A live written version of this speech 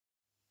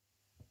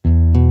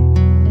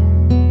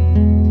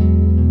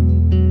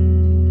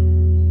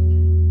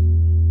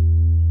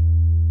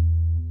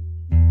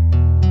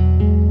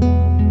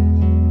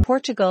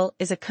Portugal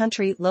is a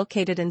country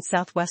located in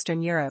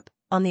southwestern Europe,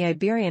 on the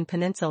Iberian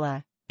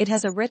Peninsula. It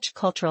has a rich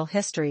cultural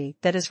history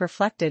that is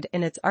reflected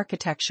in its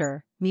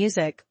architecture,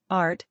 music,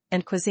 art,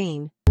 and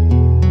cuisine.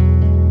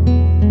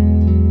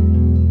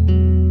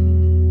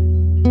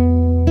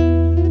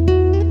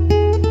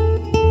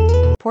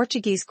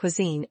 Portuguese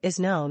cuisine is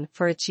known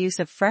for its use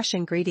of fresh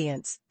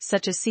ingredients,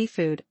 such as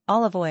seafood,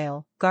 olive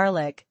oil,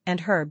 garlic,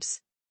 and herbs,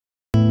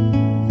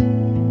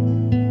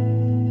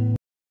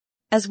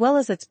 as well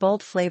as its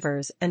bold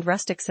flavors and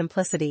rustic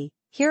simplicity.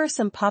 Here are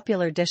some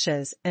popular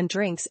dishes and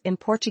drinks in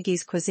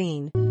Portuguese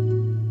cuisine.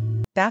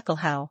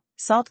 Bacalhau,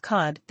 salt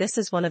cod. This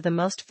is one of the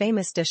most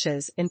famous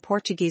dishes in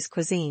Portuguese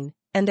cuisine,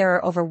 and there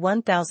are over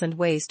 1,000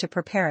 ways to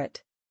prepare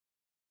it.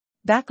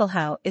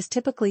 Bacalhau is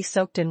typically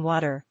soaked in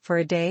water for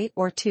a day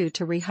or two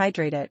to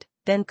rehydrate it,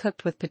 then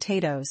cooked with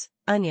potatoes,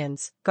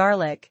 onions,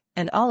 garlic,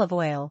 and olive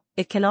oil.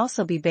 It can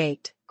also be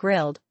baked,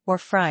 grilled, or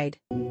fried.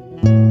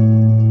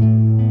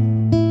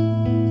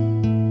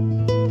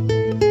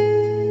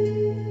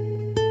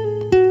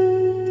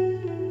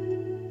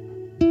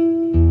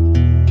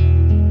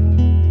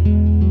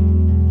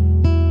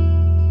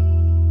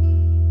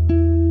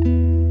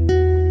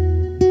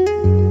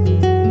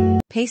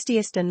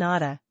 Pastéis de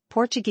Nata,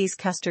 Portuguese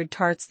custard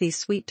tarts. These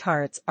sweet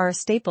tarts are a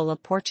staple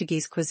of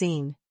Portuguese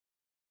cuisine,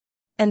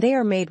 and they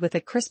are made with a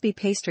crispy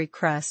pastry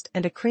crust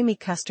and a creamy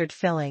custard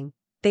filling.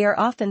 They are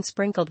often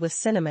sprinkled with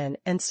cinnamon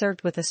and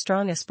served with a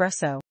strong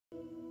espresso.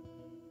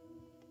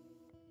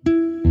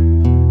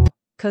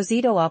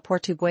 Cozido à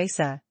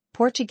Portuguesa,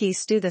 Portuguese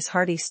stew. This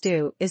hearty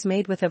stew is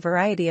made with a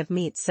variety of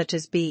meats such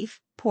as beef,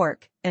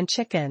 pork, and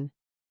chicken,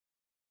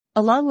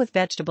 along with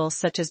vegetables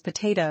such as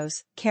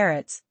potatoes,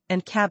 carrots,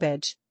 and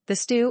cabbage. The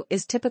stew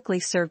is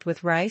typically served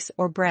with rice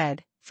or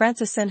bread.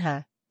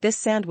 Francesinha, this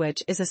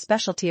sandwich is a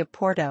specialty of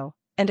Porto,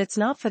 and it's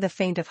not for the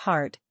faint of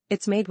heart.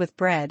 It's made with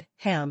bread,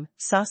 ham,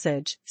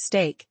 sausage,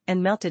 steak,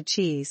 and melted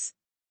cheese,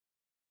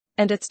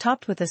 and it's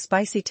topped with a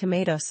spicy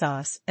tomato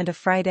sauce and a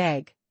fried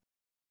egg.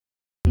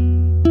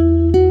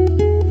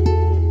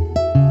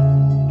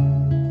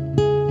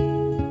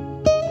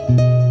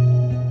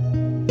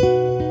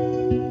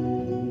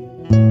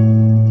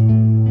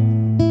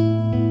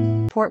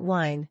 Port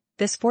wine.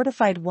 This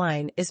fortified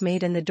wine is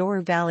made in the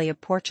Douro Valley of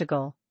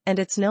Portugal, and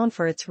it's known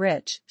for its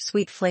rich,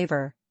 sweet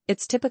flavor.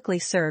 It's typically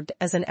served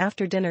as an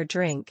after-dinner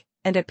drink,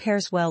 and it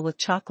pairs well with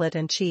chocolate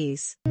and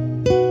cheese.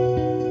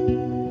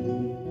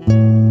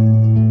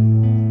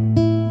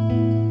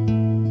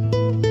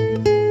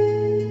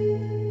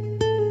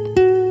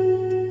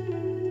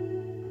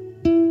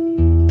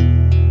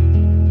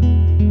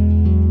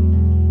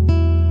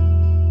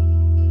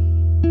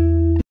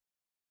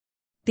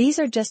 These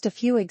are just a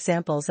few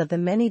examples of the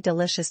many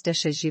delicious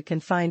dishes you can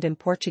find in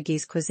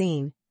Portuguese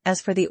cuisine.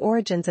 As for the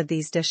origins of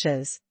these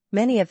dishes,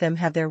 many of them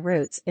have their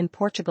roots in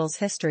Portugal's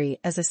history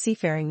as a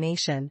seafaring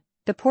nation.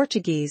 The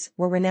Portuguese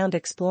were renowned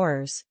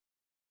explorers,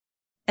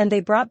 and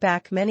they brought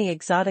back many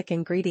exotic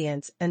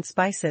ingredients and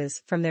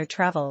spices from their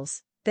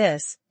travels.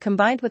 This,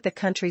 combined with the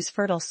country's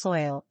fertile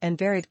soil and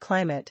varied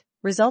climate,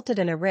 resulted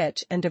in a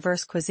rich and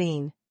diverse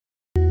cuisine.